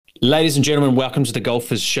Ladies and gentlemen, welcome to the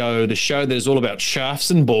Golfers Show, the show that is all about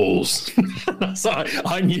shafts and balls. Sorry,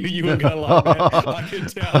 I knew you were going to like that. I could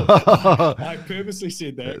tell. I purposely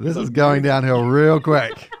said that. This is going downhill real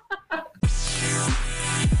quick.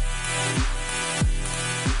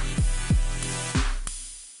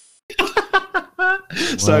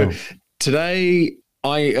 So today,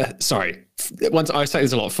 once I say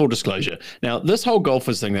there's a lot, full disclosure. Now, this whole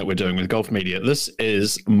golfers thing that we're doing with Golf Media, this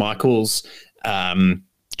is Michael's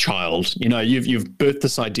child. You know, you've birthed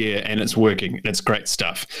this idea and it's working and it's great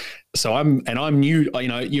stuff. So I'm new, you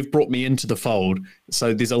know, you've brought me into the fold.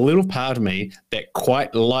 So there's a little part of me that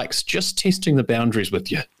quite likes just testing the boundaries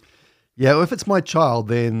with you. Yeah, well, if it's my child,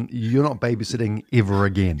 then you're not babysitting ever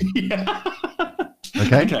again. Yeah.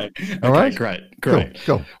 Okay. All right. Great.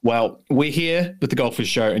 Cool. Well, we're here with the Golfers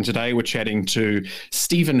Show, and today we're chatting to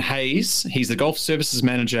Stephen Hayes. He's the Golf Services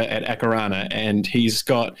Manager at Akarana, and he's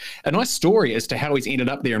got a nice story as to how he's ended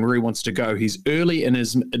up there and where he wants to go. He's early in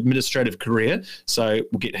his administrative career, so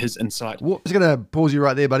we'll get his insight. Well, I'm just going to pause you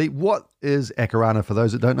right there, buddy. What is Akarana for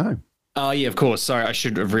those that don't know? Oh, yeah, of course. Sorry, I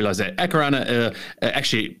should have realized that. Akarana,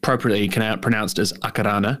 actually appropriately pronounced as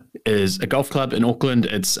Akarana, is a golf club in Auckland.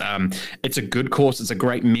 It's a good course. It's a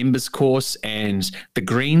great members course, and the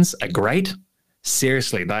greens are great.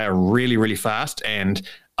 Seriously, they are really, really fast, and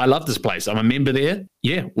I love this place. I'm a member there.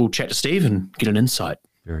 Yeah, we'll chat to Steve and get an insight.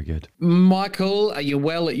 Very good. Michael, are you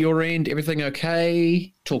well at your end? Everything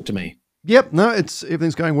okay? Talk to me. Yep. No,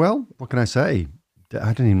 everything's going well. What can I say?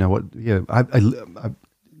 I don't even know what. Yeah, I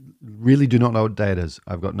really do not know what day it is.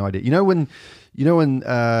 I've got no idea. You know when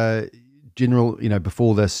general,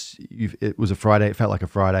 before this, it was a Friday. It felt like a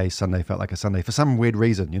Friday. Sunday felt like a Sunday for some weird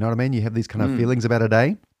reason. You know what I mean? You have these kind of feelings about a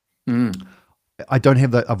day. I don't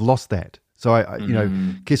have that. I've lost that. So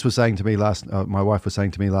Kes was saying to me my wife was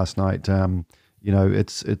saying to me last night,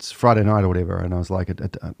 it's Friday night or whatever, and I was like,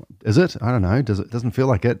 is it? I don't know. It doesn't feel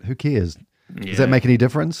like it. Who cares? Yeah. Does that make any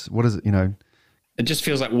difference? What is it? It just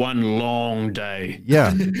feels like one long day.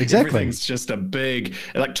 Yeah, exactly. Everything's just a big,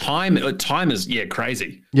 like time is,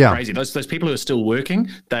 crazy. Yeah. Crazy. Those people who are still working,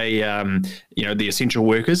 they, the essential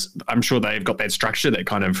workers, I'm sure they've got that structure that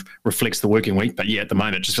kind of reflects the working week. But yeah, at the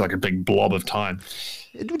moment, it just feels like a big blob of time.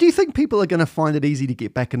 Do you think people are going to find it easy to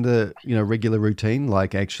get back into, regular routine,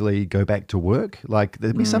 like actually go back to work? Like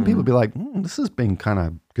there'll be some people be like, this has been kind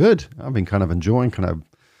of good. I've been kind of enjoying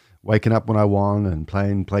waking up when I want and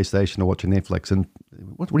playing PlayStation or watching Netflix. And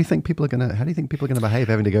what do you think people are going to, how do you think people are going to behave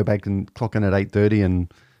having to go back and clock in at 8:30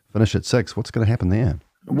 and finish at 6? What's going to happen there?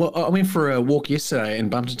 Well, I went for a walk yesterday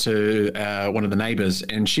and bumped into one of the neighbors,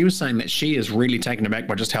 and she was saying that she is really taken aback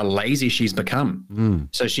by just how lazy she's become.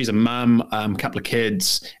 So she's a mum, couple of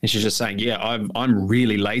kids, and she's just saying, yeah, I'm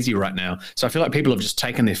really lazy right now. So I feel like people have just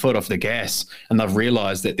taken their foot off the gas and they've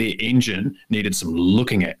realized that their engine needed some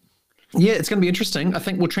looking at. Yeah, it's going to be interesting. I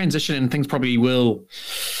think we'll transition and things probably will,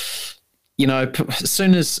 as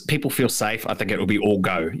soon as people feel safe, I think it will be all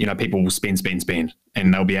go. People will spend,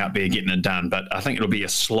 and they'll be out there getting it done. But I think it'll be a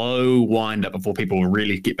slow wind up before people will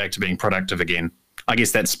really get back to being productive again. I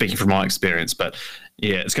guess that's speaking from my experience, but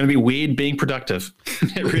yeah, it's going to be weird being productive.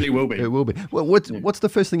 It really will be. It will be. Well, what's the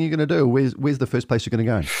first thing you're going to do? Where's the first place you're going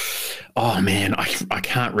to go? Oh man, I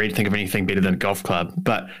can't really think of anything better than a golf club.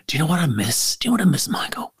 But do you know what I miss? Do you know what I miss,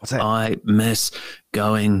 Michael? What's that? I miss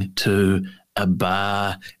going to a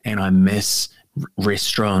bar and I miss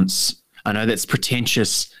restaurants. I know that's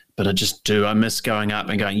pretentious, but I just do. I miss going up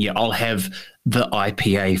and going, yeah, I'll have the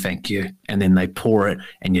IPA, thank you. And then they pour it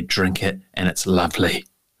and you drink it and it's lovely.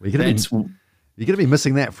 Well, you're going to be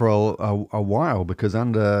missing that for a while, because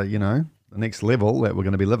under, the next level that we're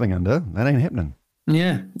going to be living under, that ain't happening.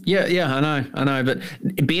 Yeah, I know. But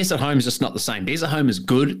beers at home is just not the same. Beers at home is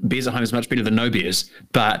good. Beers at home is much better than no beers.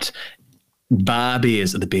 But bar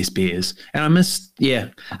beers are the best beers. And I miss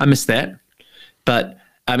that. But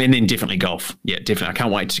and then definitely golf. Yeah, definitely. I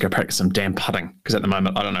can't wait to go practice some damn putting, because at the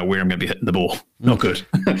moment I don't know where I'm going to be hitting the ball. Not good.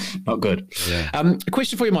 Not good. Yeah. A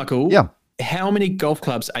question for you, Michael. Yeah. How many golf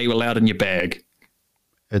clubs are you allowed in your bag?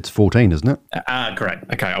 It's 14, isn't it? Correct.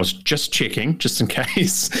 Okay, I was just checking, just in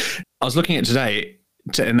case. I was looking at today,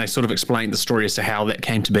 and they sort of explained the story as to how that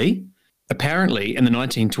came to be. Apparently, in the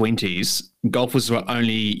 1920s, golfers were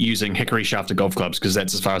only using hickory shafted golf clubs because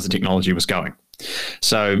that's as far as the technology was going.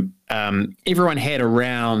 So everyone had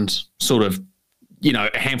around sort of,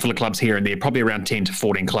 a handful of clubs here and there, probably around 10 to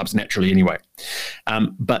 14 clubs naturally anyway.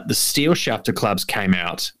 But the steel shafted clubs came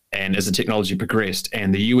out, and as the technology progressed,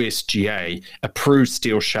 and the USGA approved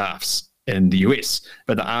steel shafts in the US,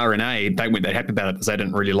 but the R&A, they weren't that happy about it because they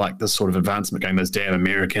didn't really like this sort of advancement, going, those damn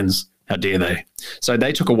Americans, how dare they? So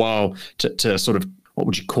they took a while to sort of what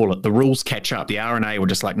would you call it? The rules catch up. The R&A were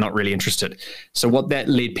just like not really interested. So what that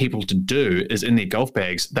led people to do is in their golf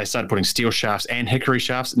bags, they started putting steel shafts and hickory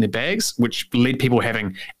shafts in their bags, which led people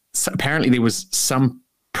having, apparently there was some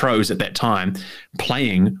pros at that time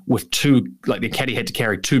playing with two, like their caddy had to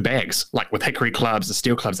carry 2 bags, like with hickory clubs and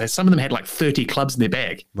steel clubs. Some of them had like 30 clubs in their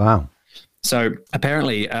bag. Wow. So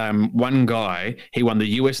apparently one guy, he won the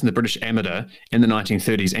US and the British Amateur in the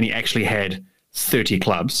 1930s, and he actually had 30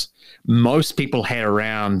 clubs. Most people had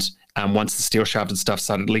around, once the steel shaft and stuff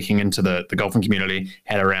started leaking into the golfing community,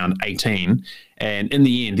 had around 18. And in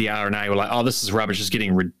the end, the R&A were like, oh, this is rubbish, it's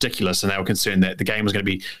getting ridiculous. And they were concerned that the game was going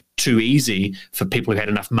to be too easy for people who had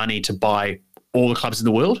enough money to buy all the clubs in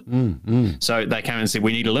the world. So they came and said,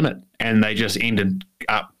 we need a limit. And they just ended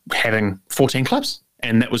up having 14 clubs.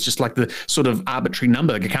 And that was just like the sort of arbitrary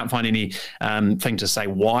number. I can't find any thing to say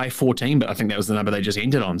why 14, but I think that was the number they just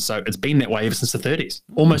ended on. So it's been that way ever since the 30s,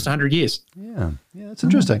 almost 100 years. Yeah, it's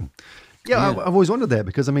interesting. Yeah, I've always wondered that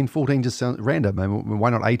because, 14 just sounds random. Why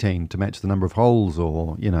not 18 to match the number of holes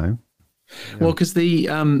or, Yeah. Well, because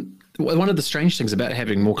one of the strange things about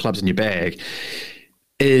having more clubs in your bag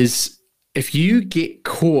is if you get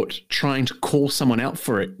caught trying to call someone out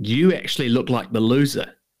for it, you actually look like the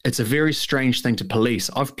loser. It's a very strange thing to police.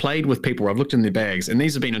 I've played with people where I've looked in their bags, and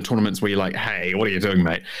these have been in tournaments where you're like, hey, what are you doing,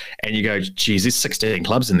 mate? And you go, geez, there's 16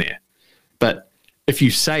 clubs in there. But if you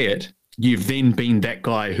say it, you've then been that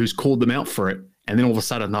guy who's called them out for it, and then all of a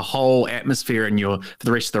sudden the whole atmosphere for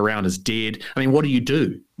the rest of the round is dead. What do you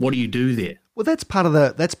do? What do you do there? Well, that's part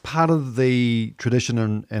of the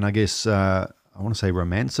tradition and I guess I want to say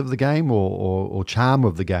romance of the game or charm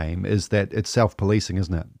of the game is that it's self-policing,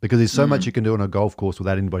 isn't it? Because there's so much you can do on a golf course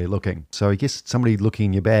without anybody looking. So I guess somebody looking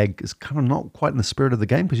in your bag is kind of not quite in the spirit of the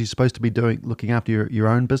game because you're supposed to be looking after your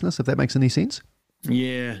own business, if that makes any sense.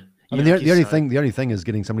 Yeah. The only thing is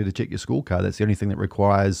getting somebody to check your scorecard. That's the only thing that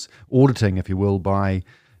requires auditing, if you will, by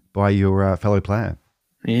your fellow player.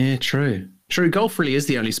 Yeah, true. Golf really is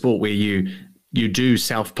the only sport where you do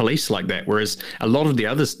self-police like that, whereas a lot of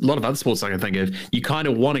other sports I can think of, you kind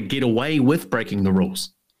of want to get away with breaking the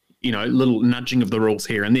rules. Little nudging of the rules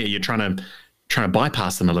here and there. You're trying to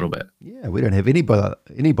bypass them a little bit. Yeah, we don't have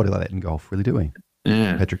anybody like that in golf, really, do we?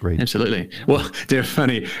 Yeah, Patrick Reid. Absolutely. Well, they're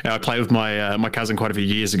funny. I played with my cousin quite a few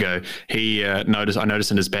years ago. I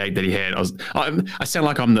noticed in his bag that he had. I sound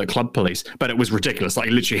like I'm the club police, but it was ridiculous. Like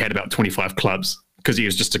he literally had about 25 clubs because he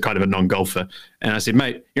was just a kind of a non-golfer. And I said,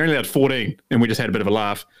 mate, you're only allowed 14. And we just had a bit of a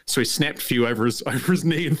laugh. So he snapped a few over his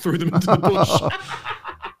knee and threw them into the bush.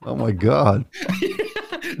 Oh my God.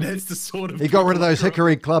 That's the sort of. He got rid of those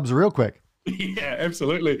hickory clubs real quick. Yeah,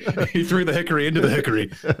 absolutely. He threw the hickory into the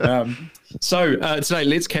hickory. So today,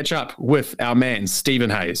 let's catch up with our man,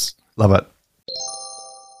 Stephen Hayes. Love it.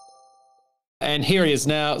 And here he is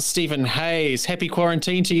now, Stephen Hayes. Happy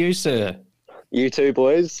quarantine to you, sir. You too,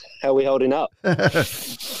 boys. How are we holding up?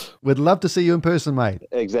 We'd love to see you in person, mate.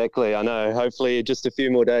 Exactly. I know. Hopefully just a few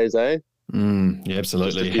more days, eh? Yeah,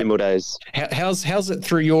 absolutely. Just a few more days. How's it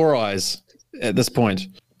through your eyes at this point?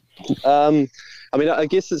 I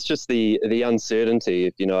guess it's just the uncertainty,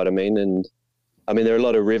 if you know what I mean. And there are a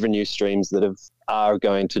lot of revenue streams that are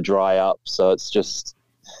going to dry up. So it's just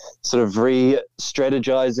sort of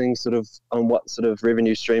re-strategizing sort of on what sort of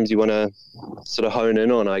revenue streams you want to sort of hone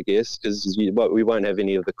in on, I guess, because we won't have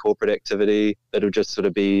any of the corporate activity. It'll just sort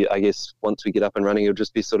of be, I guess, once we get up and running, it'll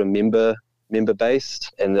just be sort of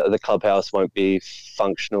member-based, and the clubhouse won't be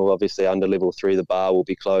functional. Obviously, under level 3, the bar will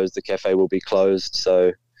be closed, the cafe will be closed.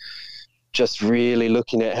 So just really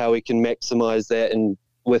looking at how we can maximize that, and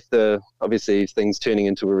with obviously things turning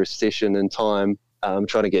into a recession in time,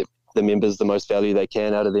 trying to get the members the most value they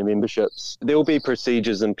can out of their memberships. There will be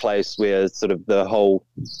procedures in place where sort of the whole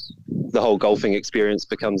golfing experience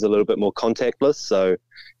becomes a little bit more contactless. So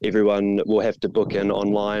everyone will have to book in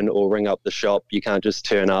online or ring up the shop. You can't just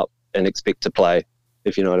turn up and expect to play,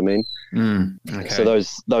 if you know what I mean. Okay. So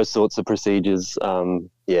those sorts of procedures,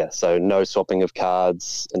 so no swapping of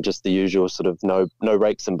cards and just the usual sort of no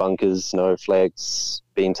rakes and bunkers, no flags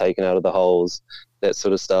being taken out of the holes, that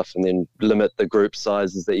sort of stuff, and then limit the group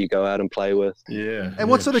sizes that you go out and play with. Yeah. And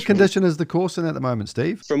what sort of condition is the course in at the moment,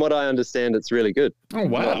 Steve? From what I understand, it's really good. Oh,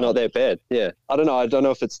 wow. Not that bad. Yeah. I don't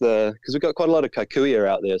know if it's because we've got quite a lot of kikuya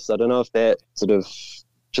out there, so I don't know if that sort of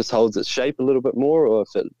just holds its shape a little bit more, or if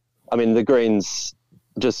the greens,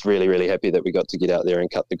 just really, really happy that we got to get out there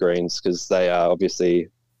and cut the greens, because they are obviously,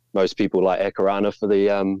 most people like Akarana for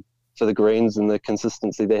the greens and the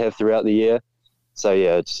consistency they have throughout the year. So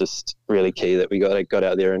yeah, it's just really key that we got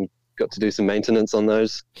out there and got to do some maintenance on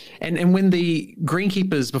those. And when the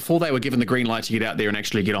greenkeepers, before they were given the green light to get out there and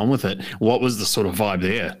actually get on with it, what was the sort of vibe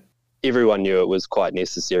there? everyone knew it was quite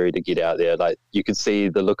necessary to get out there. Like, you could see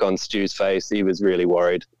the look on Stu's face. He was really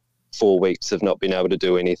worried. 4 weeks of not being able to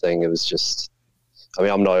do anything. It was just, I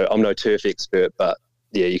mean, I'm no turf expert, but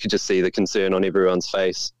yeah, you could just see the concern on everyone's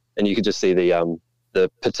face, and you could just see the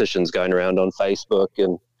petitions going around on Facebook,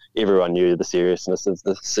 and everyone knew the seriousness of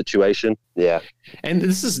the situation. Yeah. And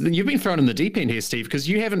you've been thrown in the deep end here, Steve, because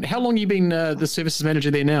how long have you been the services manager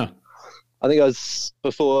there now? I think I was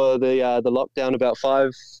before the lockdown about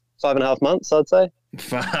 5.5 months, I'd say.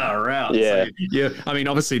 Far out. Yeah. So, yeah. I mean,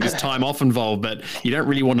 obviously there's time off involved, but you don't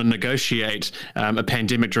really want to negotiate a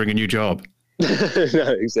pandemic during a new job.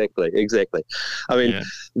 No, exactly. I mean,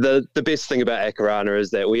 the best thing about Akarana is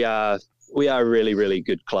that we are a really, really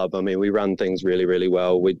good club. I mean, we run things really, really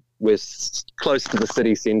well. We're close to the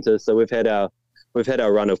city centre, so we've had our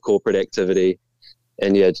run of corporate activity,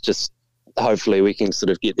 and yeah, it's just hopefully we can sort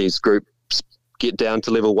of get these groups get down to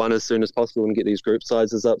level 1 as soon as possible and get these group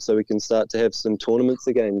sizes up so we can start to have some tournaments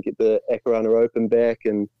again, get the Akarana Open back,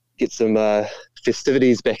 and get some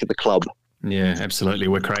festivities back at the club. Yeah, absolutely.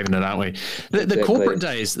 We're craving it, aren't we? The corporate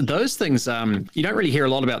days, those things, you don't really hear a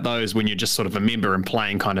lot about those when you're just sort of a member and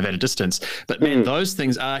playing kind of at a distance. But man, those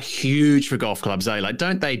things are huge for golf clubs, eh? Like,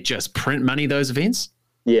 don't they just print money, those events?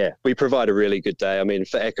 Yeah, we provide a really good day. I mean,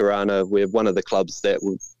 for Akarana, we're one of the clubs that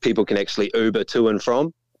people can actually Uber to and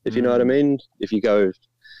from, if you know what I mean. If you go,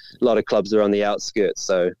 a lot of clubs are on the outskirts,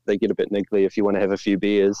 so they get a bit niggly if you want to have a few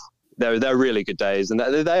beers. They're really good days, and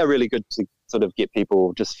they are really good to sort of get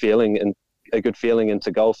people just feeling and a good feeling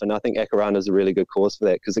into golf. And I think Akarana is a really good course for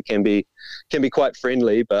that, because it can be quite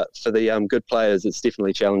friendly, but for the good players, it's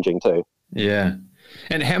definitely challenging too. Yeah.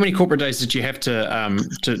 And how many corporate days did you have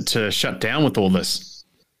to shut down with all this?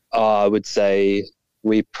 I would say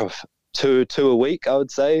two a week, I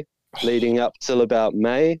would say, leading up till about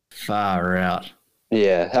May. Far out.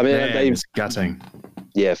 Yeah. I mean, it's gutting.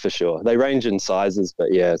 Yeah, for sure. They range in sizes,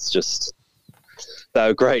 but yeah, it's just,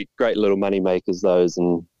 they're great little money makers, those.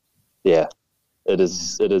 And yeah, it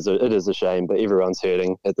is a shame, but everyone's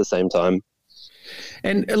hurting at the same time.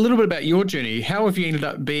 And a little bit about your journey. How have you ended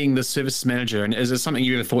up being the services manager? And is it something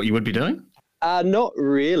you ever thought you would be doing? Not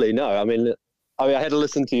really, no. I mean, I had to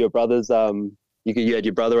listen to your brother's, you had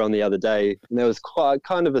your brother on the other day, and there was quite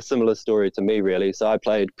kind of a similar story to me, really. So I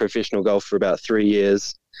played professional golf for about 3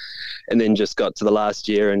 years, and then just got to the last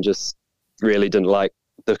year and just really didn't like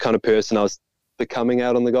the kind of person I was becoming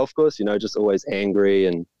out on the golf course, just always angry.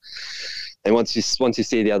 And once you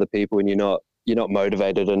see the other people and you're not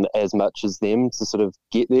motivated and as much as them to sort of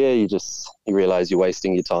get there, you realize you're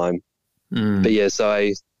wasting your time. But yeah, so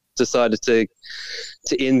I decided to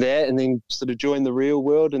end that and then sort of join the real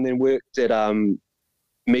world, and then worked at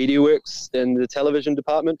MediaWorks in the television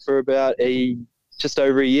department for about just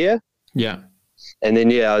over a year. Yeah. And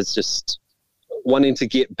then, I was just wanting to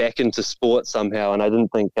get back into sport somehow, and I didn't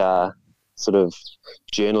think sort of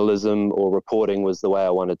journalism or reporting was the way I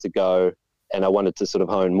wanted to go, and I wanted to sort of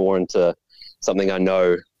hone more into something I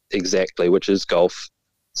know exactly, which is golf.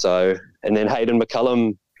 So, and then Hayden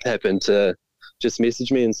McCullum happened to just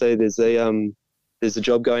message me and say there's a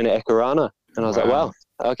job going to Akarana, and I was like, wow,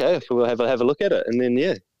 okay, we'll have a look at it. And then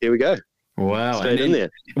here we go. Wow. Straight in there.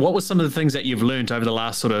 What were some of the things that you've learned over the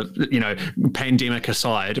last sort of, pandemic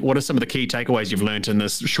aside, what are some of the key takeaways you've learned in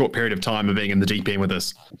this short period of time of being in the deep end with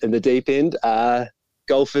us? In the deep end,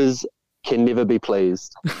 golfers can never be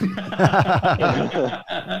pleased.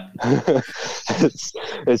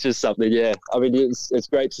 It's just something, yeah. I mean, it's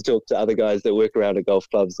great to talk to other guys that work around at golf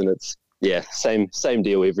clubs, and it's, same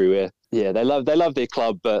deal everywhere. Yeah, they love their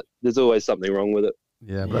club, but there's always something wrong with it.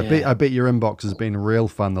 Yeah, but I bet your inbox has been real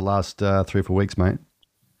fun the last 3 or 4 weeks, mate.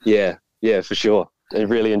 Yeah, for sure. I'm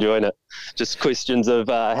really enjoying it. Just questions of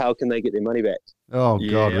how can they get their money back. Oh,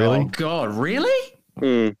 God, really? Oh, God, really?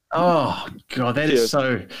 Mm. Oh, God, that's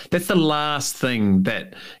the last thing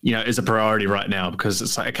that, is a priority right now, because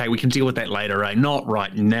it's like, okay, we can deal with that later, right? Not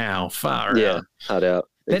right now. Far out. Hard out.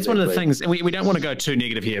 That's one of the things, and we don't want to go too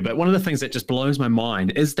negative here, but one of the things that just blows my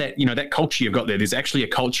mind is that, that culture you've got there, there's actually a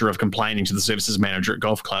culture of complaining to the services manager at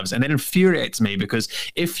golf clubs. And that infuriates me, because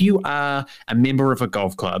if you are a member of a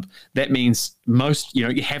golf club, that means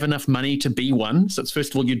you have enough money to be one. So it's,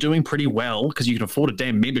 first of all, you're doing pretty well because you can afford a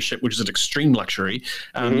damn membership, which is an extreme luxury.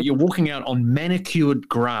 You're walking out on manicured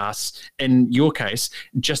grass, in your case,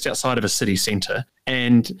 just outside of a city centre.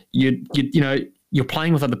 And you're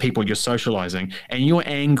playing with other people, you're socializing, and you're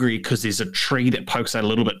angry because there's a tree that pokes out a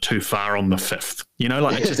little bit too far on the fifth.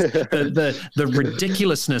 It's just the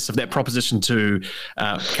ridiculousness of that proposition to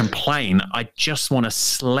complain. I just want to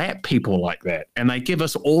slap people like that, and they give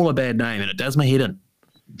us all a bad name, and it does my head in.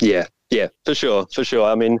 Yeah, for sure.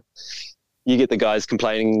 I mean, you get the guys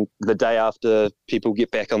complaining the day after people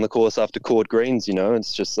get back on the course after cord greens, you know.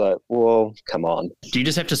 It's just like, well, come on. Do you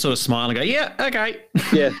just have to sort of smile and go, yeah, okay?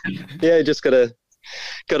 Yeah, just gotta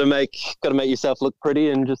make yourself look pretty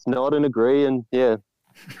and just nod and agree, and give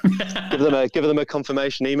them a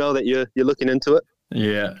confirmation email that you're looking into it.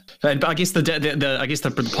 Yeah, and I guess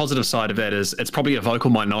the positive side of that is it's probably a vocal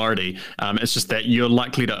minority. It's just that you're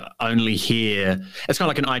likely to only hear. It's kind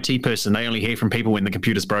of like an IT person; they only hear from people when the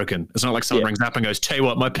computer's broken. It's not like someone rings up and goes, "Tell you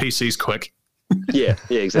what, my PC's quick." Yeah,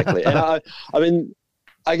 exactly. And I mean,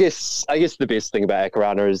 I guess the best thing about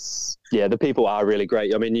Akarana is, the people are really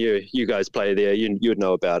great. I mean, you guys play there, you would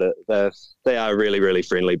know about it. They are a really, really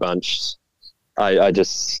friendly bunch. I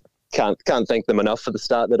just can't thank them enough for the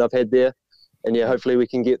start that I've had there. And hopefully we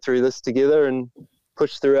can get through this together and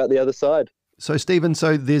push through out the other side. So Stephen,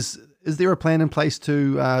 is there a plan in place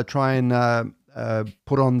to try and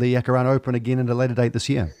put on the Akarana Open again at a later date this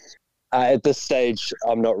year? At this stage,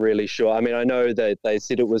 I'm not really sure. I mean, I know that they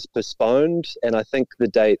said it was postponed, and I think the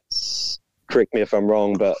dates, correct me if I'm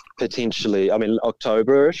wrong, but potentially, I mean,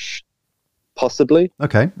 October-ish, possibly.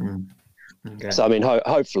 Okay. Okay. So, I mean,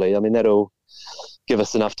 hopefully, I mean, that'll give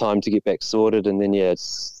us enough time to get back sorted, and then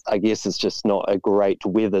I guess it's just not a great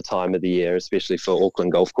weather time of the year, especially for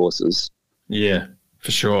Auckland golf courses. Yeah,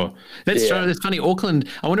 for sure. That's funny. Auckland.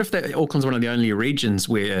 I wonder if Auckland's one of the only regions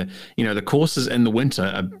where the courses in the winter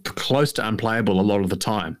are close to unplayable a lot of the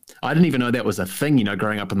time. I didn't even know that was a thing.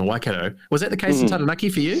 Growing up in the Waikato, was that the case in Taranaki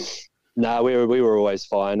for you? No, we were always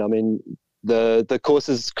fine. I mean, the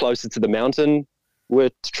courses closer to the mountain were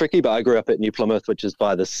tricky, but I grew up at New Plymouth, which is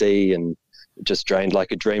by the sea, and just drained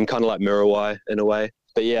like a dream, kind of like Muriwai in a way.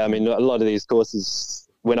 But yeah, I mean, a lot of these courses,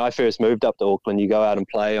 when I first moved up to Auckland, you go out and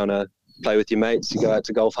play with your mates, you go out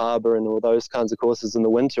to Gulf Harbour and all those kinds of courses in the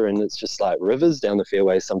winter, and it's just like rivers down the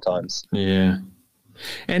fairways sometimes. Yeah.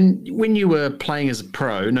 And when you were playing as a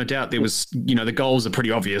pro, no doubt there was, the goals are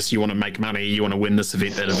pretty obvious. You want to make money, you want to win this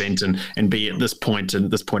event, that event, and be at this point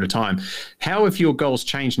and this point of time. How have your goals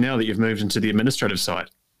changed now that you've moved into the administrative side?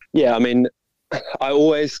 Yeah, I mean, I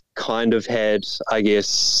always kind of had, I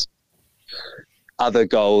guess, other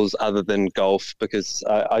goals other than golf, because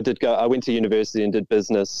I went to university and did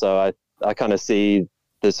business, so I kind of see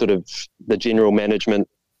the sort of the general management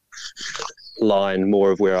line more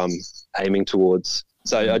of where I'm aiming towards.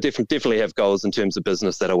 So I definitely have goals in terms of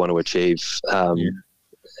business that I want to achieve.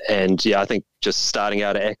 And I think just starting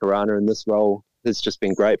out at Akarana in this role has just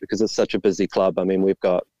been great because it's such a busy club. I mean, we've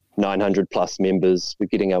got 900 plus members. We're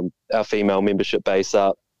getting our female membership base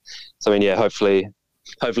up. So I mean, hopefully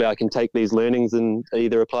I can take these learnings and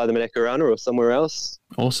either apply them at Akarana or somewhere else.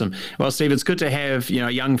 Awesome. Well, Steve, it's good to have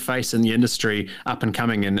a young face in the industry, up and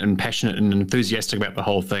coming and passionate and enthusiastic about the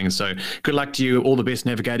whole thing. So good luck to you. All the best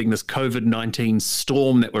navigating this COVID-19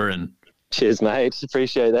 storm that we're in. Cheers, mate.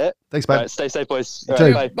 Appreciate that. Thanks, mate. All right, stay safe, boys. You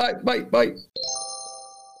too. Right, Bye.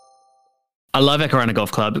 I love Akarana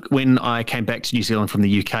Golf Club. When I came back to New Zealand from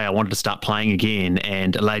the UK, I wanted to start playing again.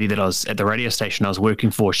 And a lady that I was at the radio station I was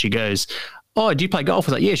working for, she goes, "Oh, do you play golf?"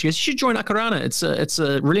 I was like, "Yeah." She goes, "You should join Akarana. It's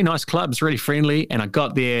a really nice club. It's really friendly." And I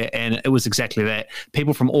got there and it was exactly that.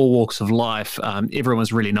 People from all walks of life. Everyone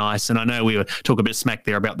was really nice. And I know we were talking a bit of smack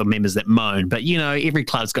there about the members that moan, but every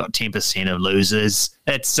club's got 10% of losers.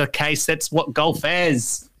 It's a case. That's what golf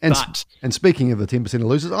is. And speaking of the 10% of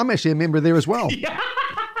losers, I'm actually a member there as well. Yeah.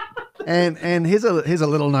 And here's a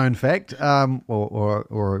little known fact,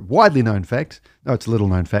 or a widely known fact. No, it's a little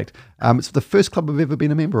known fact. It's the first club I've ever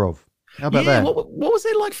been a member of. How about that? What was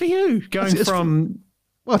it like for you going from?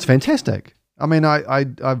 Well, it's fantastic. I mean,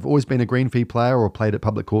 I've always been a green fee player or played at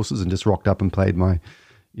public courses and just rocked up and played my,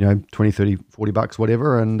 20, 30, 40 bucks,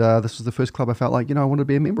 whatever. And this was the first club I felt like, I wanted to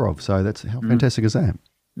be a member of. So that's how fantastic is that?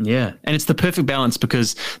 Yeah, and it's the perfect balance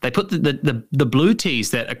because they put the blue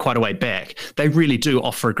tees that are quite a way back. They really do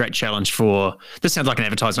offer a great challenge for. This sounds like an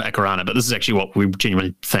advertisement at Akarana, but this is actually what we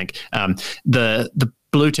genuinely think. The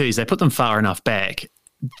blue tees, they put them far enough back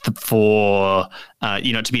for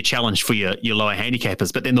to be a challenge for your lower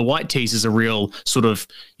handicappers. But then the white tees is a real sort of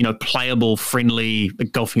playable, friendly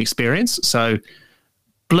golfing experience. So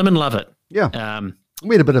blimmin' love it. Yeah,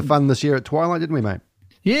 we had a bit of fun this year at Twilight, didn't we, mate?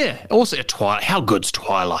 Yeah, also at Twilight. How good's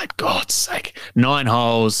Twilight? God's sake. 9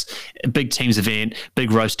 holes, a big teams event,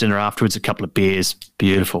 big roast dinner afterwards, a couple of beers.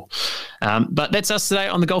 Beautiful. But that's us today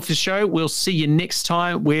on the Golfers Show. We'll see you next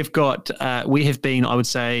time. We have been, I would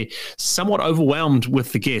say, somewhat overwhelmed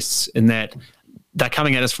with the guests in that they're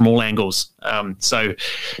coming at us from all angles. So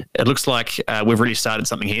it looks like we've really started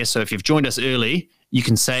something here. So if you've joined us early, you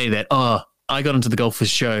can say that, I got into the Golfers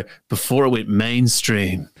Show before it went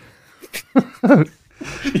mainstream.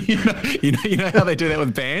 You know how they do that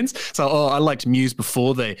with bands. So, I liked Muse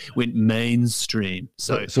before they went mainstream.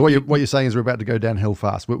 So what you're saying is we're about to go downhill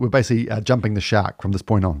fast. We're basically jumping the shark from this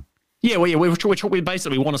point on. Yeah, we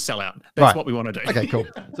basically want to sell out. That's what we want to do. Okay, cool.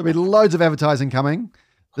 So there'll be loads of advertising coming.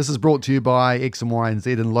 This is brought to you by X and Y and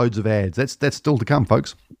Z and loads of ads. That's still to come,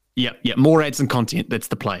 folks. Yeah. More ads and content. That's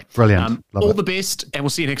the play. Brilliant. All the best, and we'll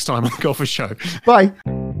see you next time on The Golfers Show. Bye.